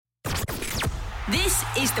This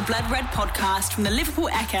is the Blood Red podcast from the Liverpool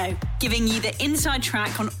Echo, giving you the inside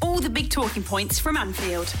track on all the big talking points from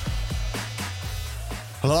Anfield.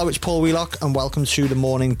 Hello, it's Paul Wheelock and welcome to the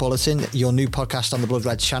Morning Bulletin, your new podcast on the Blood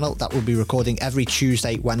Red channel that will be recording every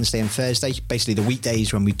Tuesday, Wednesday and Thursday, basically the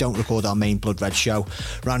weekdays when we don't record our main Blood Red show,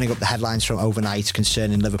 rounding up the headlines from overnight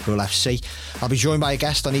concerning Liverpool FC. I'll be joined by a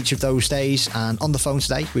guest on each of those days, and on the phone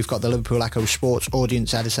today we've got the Liverpool Echo Sports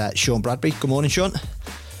Audience Editor, Sean Bradbury. Good morning, Sean.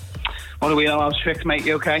 What are we on? How's tricks, mate?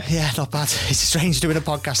 You okay? Yeah, not bad. It's strange doing a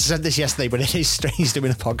podcast. I said this yesterday, but it is strange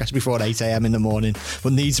doing a podcast before 8 a.m. in the morning,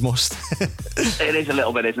 but needs must. It is a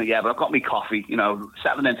little bit, isn't it? Yeah, but I've got me coffee,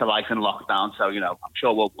 settling into life in lockdown, so, I'm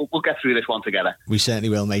sure we'll get through this one together. We certainly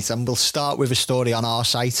will, mate. And we'll start with a story on our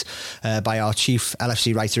site by our chief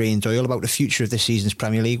LFC writer, Ian Doyle, about the future of this season's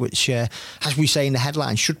Premier League, which, as we say in the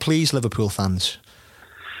headline, should please Liverpool fans.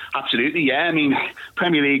 Absolutely, yeah. I mean,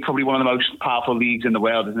 Premier League, probably one of the most powerful leagues in the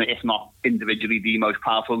world, isn't it? If not individually the most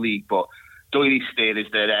powerful league. But Doyley's state is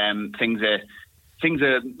that things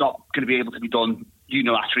are not going to be able to be done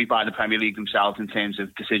unilaterally by the Premier League themselves in terms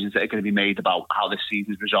of decisions that are going to be made about how this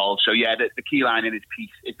season's resolved. So, yeah, the key line in his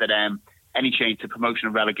piece is that any change to promotion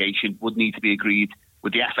and relegation would need to be agreed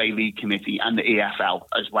with the FA League Committee and the EFL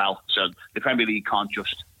as well. So the Premier League can't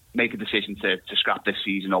just make a decision to scrap this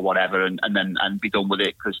season or whatever and be done with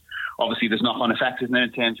it, because obviously there's knock-on effects, isn't there,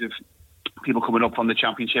 in terms of people coming up from the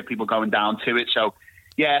Championship, people going down to it. So,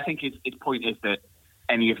 yeah, I think its point is that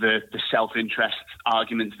any of the self-interest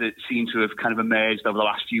arguments that seem to have kind of emerged over the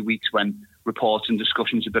last few weeks when reports and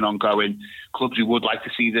discussions have been ongoing, clubs who would like to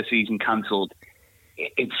see the season cancelled,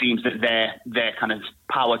 it seems that their kind of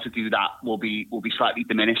power to do that will be slightly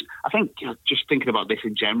diminished. I think, just thinking about this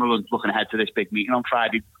in general and looking ahead to this big meeting on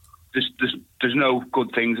Friday, there's no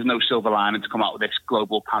good things, there's no silver lining to come out of this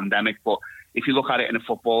global pandemic. But if you look at it in a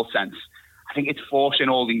football sense, I think it's forcing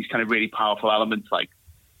all these kind of really powerful elements like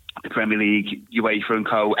the Premier League, UEFA and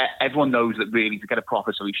co. Everyone knows that really to get a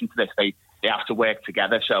proper solution to this, they have to work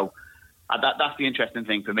together. So that's the interesting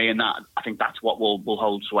thing for me, and that I think that's what will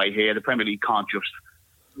hold sway here. The Premier League can't just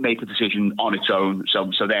make a decision on its own.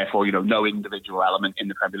 So therefore, no individual element in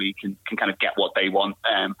the Premier League can kind of get what they want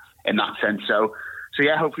in that sense. So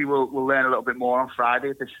yeah, hopefully we'll learn a little bit more on Friday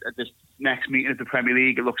at this next meeting of the Premier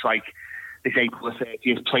League. It looks like this April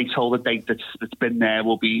 30th placeholder date that's been there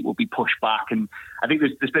will be pushed back, and I think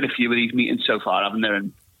there's been a few of these meetings so far, haven't there?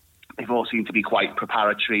 And they've all seemed to be quite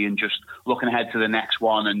preparatory and just looking ahead to the next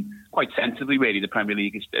one, and quite sensibly, really. The Premier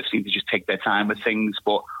League have seemed to just take their time with things,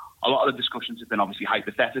 but a lot of the discussions have been obviously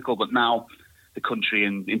hypothetical. But now the country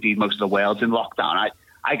and indeed most of the world's in lockdown.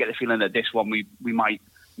 I get the feeling that this one we might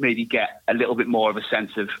maybe get a little bit more of a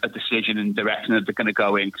sense of a decision and direction that they're going to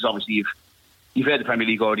go in, because obviously you've heard the Premier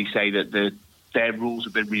League already say that their rules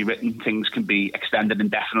have been rewritten. Things can be extended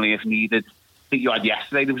indefinitely if needed. I think you had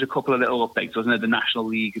yesterday, there was a couple of little updates, wasn't there? The National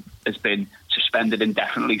League has been suspended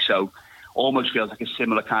indefinitely, so almost feels like a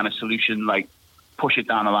similar kind of solution, like push it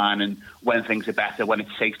down the line, and when things are better, when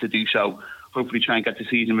it's safe to do so, hopefully try and get the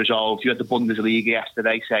season resolved. You had the Bundesliga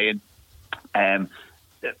yesterday saying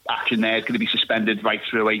action there is going to be suspended right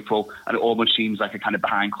through April, and it almost seems like a kind of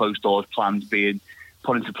behind closed doors plans being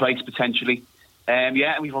put into place potentially. And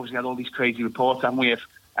we've obviously had all these crazy reports, haven't we, of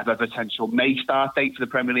a potential May start date for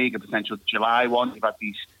the Premier League, a potential July one. We've had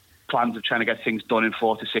these plans of trying to get things done in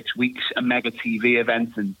 4 to 6 weeks, a mega TV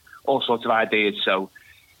event, and all sorts of ideas. So,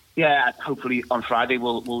 yeah, hopefully on Friday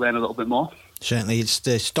we'll learn a little bit more. Certainly,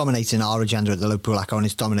 it's dominating our agenda at the Liverpool Echo, and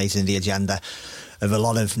it's dominating the agenda of a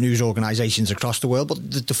lot of news organisations across the world.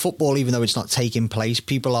 But the football, even though it's not taking place,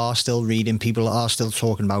 people are still reading, people are still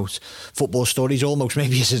talking about football stories, almost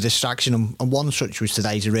maybe as a distraction. And one such was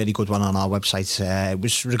today's a really good one on our website. It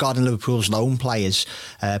was regarding Liverpool's loan players.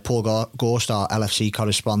 Paul Gorst, our LFC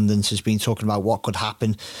correspondent, has been talking about what could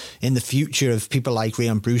happen in the future of people like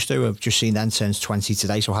Rhian Brewster, who have just seen then turns 20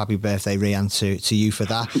 today. So happy birthday, Rhian, to you for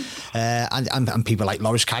that. And people like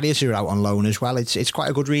Loris Karius, who are out on loan as well. It's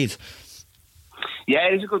quite a good read. Yeah,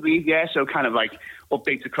 it is a good read, yeah. So kind of like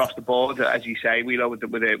updates across the board, as you say, with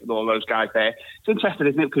all those guys there. It's interesting,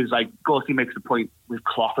 isn't it? Because like Gorsty makes the point with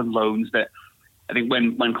Klopp and loans that I think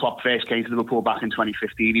when Klopp first came to Liverpool back in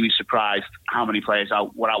 2015, he was surprised how many players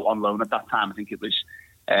were out on loan at that time. I think it was,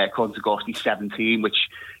 according to Gorsty, 17, which,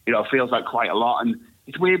 feels like quite a lot. And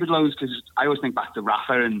it's weird with loans because I always think back to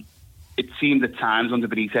Rafa, and it seemed at times under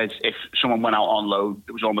Benitez, if someone went out on loan,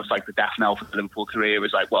 it was almost like the death knell for the Liverpool career. It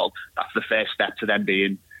was like, well, that's the first step to them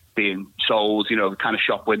being sold, the kind of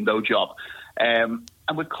shop window job. And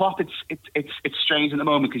with Klopp, it's strange at the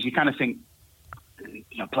moment because you kind of think,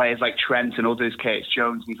 players like Trent and others, Curtis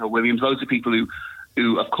Jones, Nico Williams, loads of people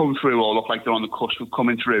who have come through or look like they're on the cusp of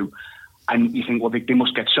coming through, And you think, well, they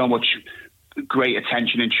must get so much great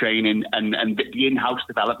attention and training, and the in-house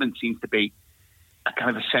development seems to be a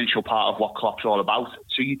kind of essential part of what Klopp's all about.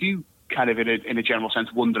 So you do kind of, in a general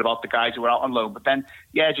sense, wonder about the guys who are out on loan. But then,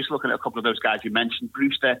 just looking at a couple of those guys you mentioned,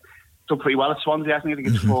 Brewster done pretty well at Swansea, hasn't he? I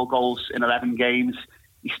think it's 4 goals in 11 games.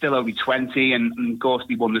 He's still only 20, and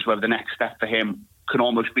Gorsty wonders whether the next step for him can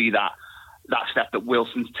almost be that step that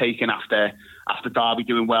Wilson's taken after Derby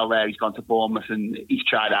doing well there. He's gone to Bournemouth and he's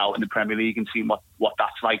tried out in the Premier League and seen what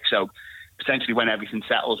that's like. So potentially when everything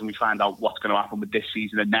settles and we find out what's going to happen with this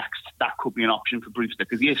season and next, that could be an option for Brewster,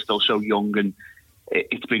 because he is still so young, and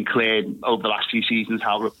it's been clear over the last few seasons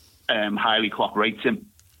how highly Klopp rates him.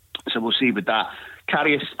 So we'll see with that.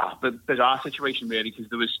 Karius, a bizarre situation really, because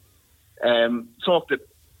there was talk that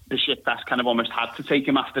Besiktas kind of almost had to take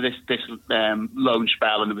him after this loan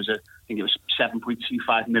spell, and there was I think it was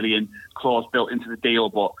 7.25 million clause built into the deal.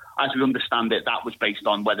 But as we understand it, that was based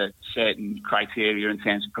on whether certain criteria in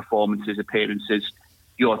terms of performances, appearances,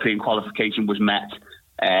 European qualification was met.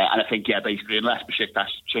 And I think, basically, unless Besiktas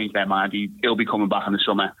change their mind, he'll be coming back in the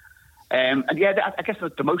summer. I guess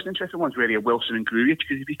the most interesting ones really are Wilson and Grujic,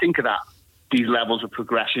 because if you think of that, these levels of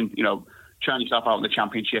progression, trying yourself out in the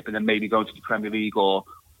Championship and then maybe going to the Premier League or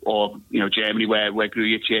Germany where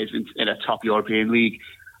Grujic is in a top European league.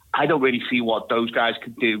 I don't really see what those guys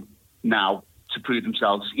could do now to prove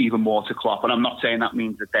themselves even more to Klopp. And I'm not saying that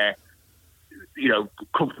means that they're,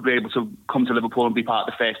 comfortably able to come to Liverpool and be part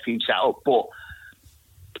of the first team setup, but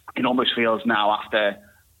it almost feels now, after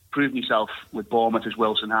proving yourself with Bournemouth as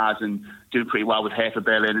Wilson has and doing pretty well with Hertha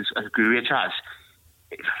Berlin as Grujic has,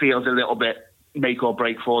 it feels a little bit make or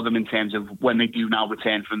break for them in terms of when they do now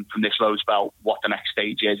return from this loan spell, what the next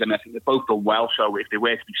stage is. And I think they've both done well, so if they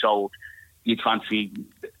were to be sold, you'd fancy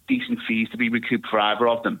decent fees to be recouped for either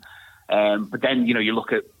of them. But then, you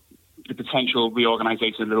look at the potential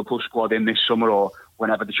reorganisation of the Liverpool squad in this summer or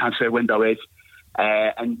whenever the transfer window is,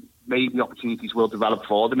 and maybe opportunities will develop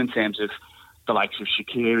for them in terms of the likes of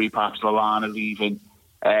Shaqiri, perhaps Lallana leaving,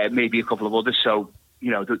 maybe a couple of others. So,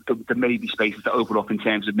 there may be spaces to open up in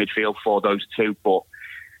terms of midfield for those two, but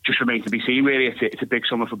just remains to be seen, really. It's a big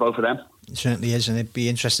summer for both of them. It certainly is, and it'd be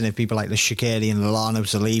interesting if people like the Shaqiri and Lallana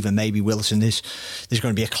to leave, and maybe Wilson. There's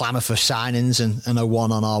going to be a clamour for signings, and I know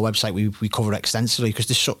one on our website we cover extensively, because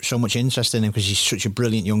there's so much interest in him, because he's such a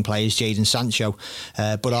brilliant young player, Jadon Sancho.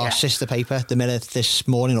 But our sister paper, The Mirror, this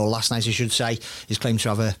morning, or last night I should say, is claimed to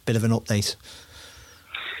have a bit of an update.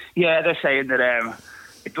 Yeah, they're saying that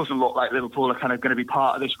it doesn't look like Liverpool are kind of going to be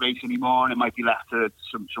part of this race anymore, and it might be left to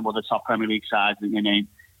some other top Premier League sides.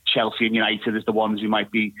 Chelsea and United as the ones who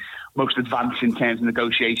might be most advanced in terms of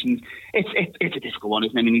negotiations. It's a difficult one,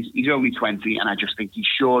 isn't it? I mean, he's only 20, and I just think he's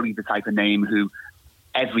surely the type of name who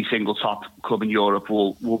every single top club in Europe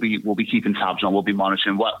will be keeping tabs on, will be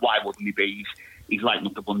monitoring. Why wouldn't he be? He's lighting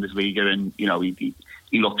up the Bundesliga, and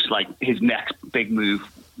he looks like his next big move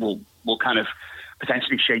will kind of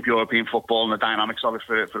potentially shape European football and the dynamics of it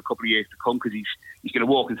for a couple of years to come, because he's going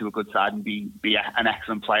to walk into a good side and be an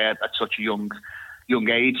excellent player at such a young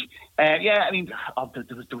age. There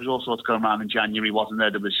was all sorts going around in January, wasn't there?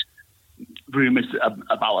 There was rumours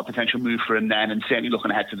about a potential move for him then, and certainly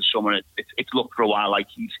looking ahead to the summer, it's looked for a while like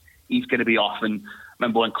he's going to be off. And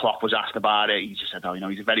remember when Klopp was asked about it, he just said,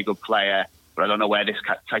 he's a very good player, but I don't know where this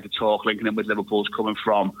type of talk linking him with Liverpool's coming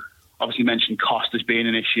from. Obviously mentioned cost as being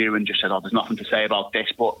an issue and just said, there's nothing to say about this.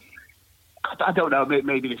 But I don't know,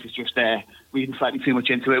 maybe this is just reading slightly too much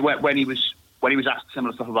into it. When he was asked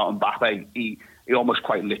similar stuff about Mbappe, he almost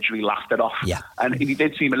quite literally laughed it off. Yeah. And he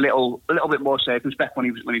did seem a little bit more circumspect when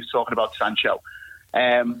he was talking about Sancho.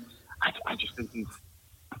 I just think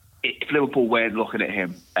if Liverpool weren't looking at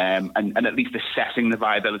him and at least assessing the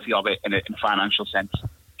viability of it in a financial sense,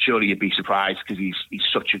 surely you'd be surprised, because he's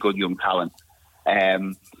such a good young talent.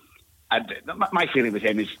 And my feeling with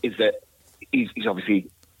him is that he's obviously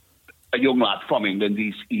a young lad from England.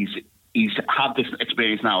 He's had this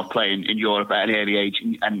experience now of playing in Europe at an early age,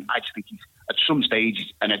 and I just think he's at some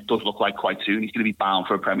stage, and it does look like quite soon, he's going to be bound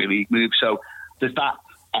for a Premier League move. So there's that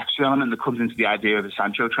extra element that comes into the idea of the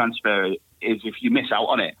Sancho transfer, is if you miss out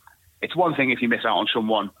on it, it's one thing if you miss out on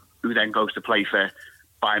someone who then goes to play for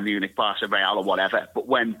Bayern Munich, Barca, Real or whatever, but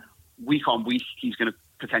when week on week he's going to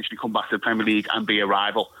potentially come back to the Premier League and be a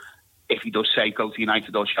rival, if he does say go to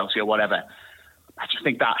United or Chelsea or whatever, I just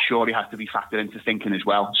think that surely has to be factored into thinking as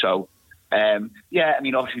well. So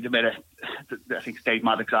obviously the Mirror, I think Dave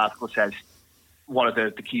Maddox's article says one of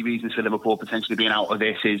the key reasons for Liverpool potentially being out of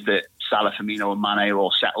this is that Salah, Firmino and Mane are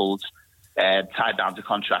all settled, tied down to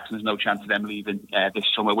contracts, and there's no chance of them leaving this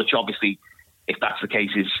summer, which obviously, if that's the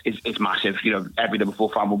case, is massive. Every Liverpool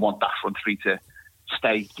fan will want that front three to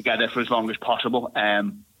stay together for as long as possible.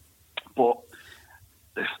 But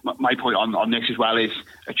my point on this as well is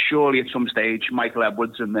that surely at some stage Michael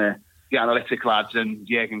Edwards and the analytic lads and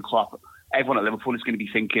Jurgen Klopp, everyone at Liverpool is going to be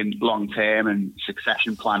thinking long term and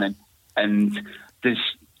succession planning. And there's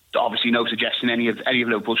obviously no suggestion any of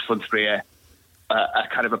Liverpool's front three are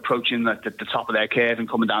kind of approaching the top of their curve and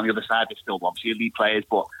coming down the other side. They're still obviously elite players,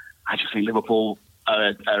 but I just think Liverpool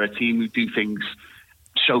are a team who do things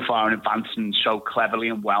so far in advance and so cleverly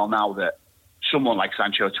and well now that someone like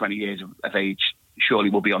Sancho, 20 years of age, surely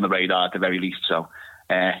will be on the radar at the very least. So,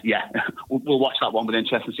 we'll watch that one with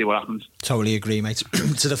interest and see what happens. Totally agree, mate.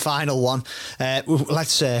 To the final one,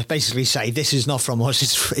 let's basically say this is not from us.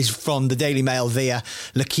 It's from the Daily Mail via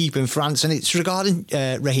L'Equipe in France, and it's regarding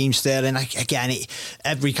Raheem Sterling. Again,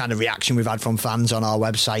 every kind of reaction we've had from fans on our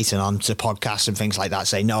website and onto podcasts and things like that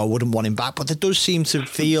say, no, I wouldn't want him back. But it does seem to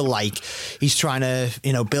feel like he's trying to,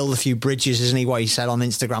 build a few bridges, isn't he, what he said on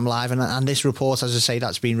Instagram Live? And this report, as I say,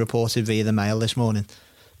 that's been reported via the Mail this morning.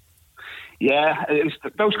 Yeah, it was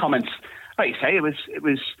those comments. Like you say, it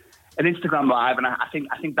was an Instagram Live, and I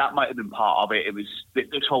think that might have been part of it. It was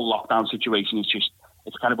this whole lockdown situation is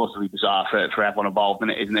it's kind of utterly bizarre for everyone involved in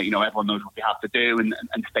it, isn't it? Everyone knows what they have to do and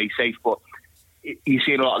stay safe, but you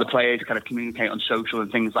see a lot of the players kind of communicate on social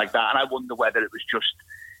and things like that, and I wonder whether it was just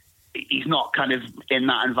he's not kind of in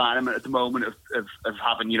that environment at the moment of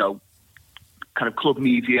having kind of club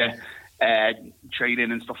media.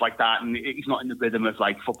 Trading and stuff like that, and he's not in the rhythm of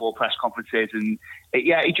like football press conferences, and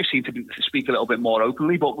he just seemed to speak a little bit more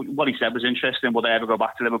openly. But what he said was interesting. Will they ever go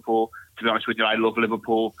back to Liverpool? To be honest with you, I love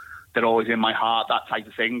Liverpool. They're always in my heart. That type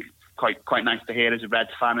of thing. Quite nice to hear as a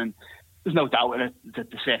Reds fan, and there's no doubt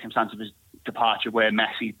that the circumstance of his departure were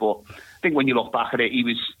messy. But I think when you look back at it, he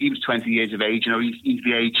was 20 years of age. He's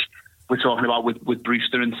the age we're talking about with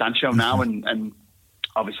Brewster and Sancho now, and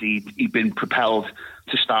obviously he'd been propelled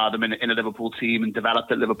to stardom in a Liverpool team and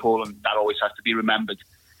developed at Liverpool, and that always has to be remembered.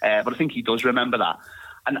 But I think he does remember that.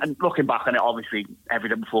 And looking back on it, obviously every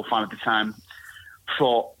Liverpool fan at the time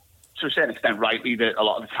thought, to a certain extent rightly, that a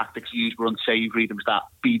lot of the tactics used were unsavoury. There was that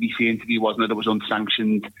BBC interview, wasn't there, that was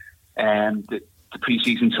unsanctioned. The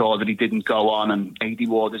pre-season tour that he didn't go on, and AD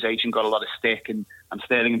Ward, his agent, got a lot of stick, and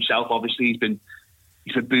Sterling himself, obviously, he's been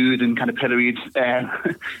booed and kind of pilloried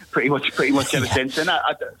pretty much ever since, and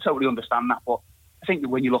I totally understand that. But I think that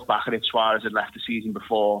when you look back at it, Suarez had left the season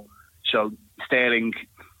before, so Sterling,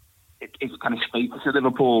 his kind of status at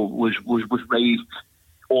Liverpool was raised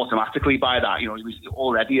automatically by that. He was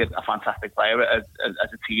already a fantastic player as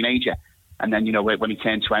a teenager, and then when he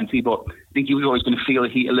turned 20. But I think he was always going to feel the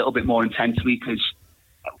heat a little bit more intensely because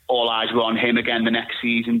all eyes were on him again the next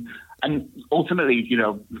season. And ultimately,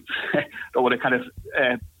 don't want to kind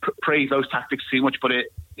of praise those tactics too much, but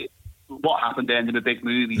what happened there in a big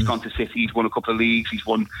move? He's gone to City, he's won a couple of leagues, he's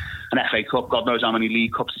won an FA Cup, God knows how many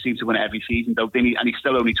League Cups. He seems to win it every season, and he's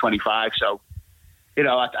still only 25. So,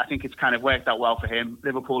 I think it's kind of worked out well for him.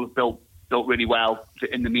 Liverpool have built really well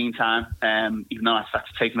in the meantime, even though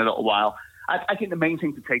that's taken a little while. I think the main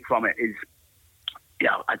thing to take from it is,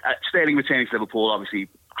 Sterling returning to Liverpool, obviously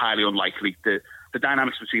highly unlikely. The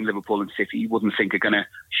dynamics between Liverpool and City, you wouldn't think are going to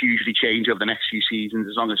hugely change over the next few seasons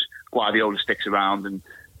as long as Guardiola sticks around and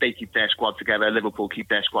they keep their squad together, Liverpool keep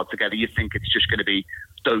their squad together. You'd think it's just going to be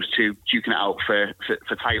those two duking it out for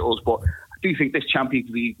titles. But I do think this Champions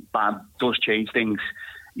League ban does change things.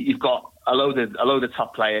 You've got a load of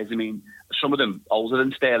top players. I mean, some of them older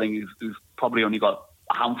than Sterling, who've probably only got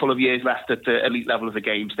a handful of years left at the elite level of the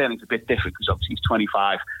game. Sterling's a bit different because obviously he's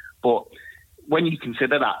 25. But when you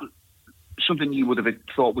consider that, something you would have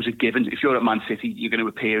thought was a given. If you're at Man City, you're going to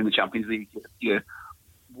appear in the Champions League. You're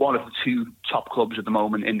one of the two top clubs at the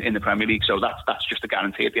moment in the Premier League, so that's just a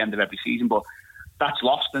guarantee at the end of every season. But that's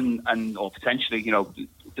lost, or potentially,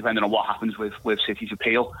 depending on what happens with City's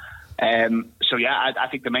appeal. So yeah, I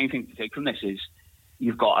think the main thing to take from this is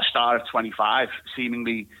you've got a star of 25,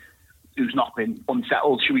 seemingly who's not been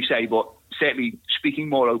unsettled, should we say, but certainly speaking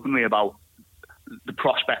more openly about the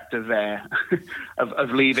prospect of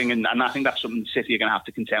leaving, and I think that's something City are going to have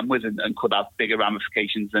to contend with, and could have bigger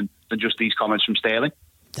ramifications than just these comments from Sterling.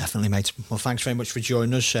 Definitely, mate. Well, thanks very much for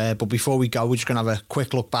joining us. But before we go, we're just going to have a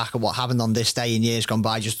quick look back at what happened on this day in years gone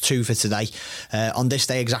by, just two for today. On this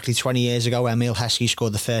day, exactly 20 years ago, Emile Heskey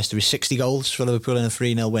scored the first of his 60 goals for Liverpool in a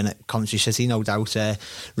 3-0 win at Coventry City. No doubt,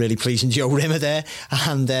 really pleasing Joe Rimmer there.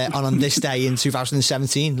 And on this day in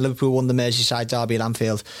 2017, Liverpool won the Merseyside derby at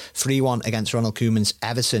Anfield 3-1 against Ronald Koeman's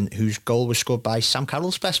Everton, whose goal was scored by Sam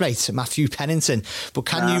Carroll's best mate, Matthew Pennington. But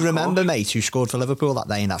can you remember, mate, who scored for Liverpool that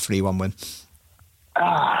day in that 3-1 win?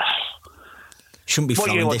 shouldn't be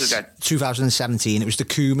What year throwing was this. it then? 2017. It was the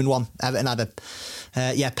Koeman one. Everton had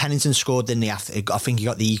a Pennington scored, didn't he? After, I think he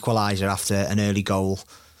got the equaliser after an early goal.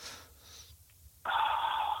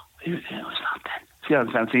 Who was that then?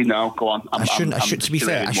 2017, no, go on. To be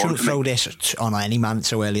fair, I shouldn't throw this on any man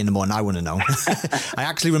so early in the morning. I wouldn't know. I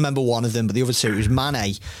actually remember one of them, but the other two, it was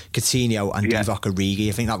Mane, Coutinho and Divock Origi.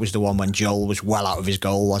 I think that was the one when Joel was well out of his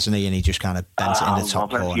goal, wasn't he? And he just kind of bent it in the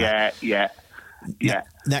top corner. Yeah.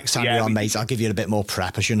 Next time you're on, mate, I'll give you a bit more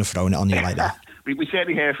prep. I shouldn't have thrown it on you like that. We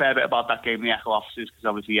certainly hear a fair bit about that game in the Echo offices because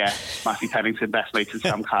obviously, Matthew Pennington, best mates with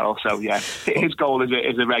Sam Carroll. So, his goal is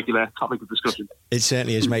a regular topic of discussion. It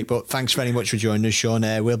certainly is, mate. But thanks very much for joining us, Sean.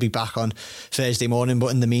 We'll be back on Thursday morning. But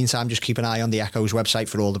in the meantime, just keep an eye on the Echo's website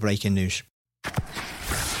for all the breaking news.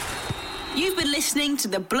 You've been listening to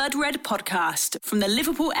the Blood Red podcast from the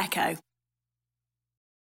Liverpool Echo.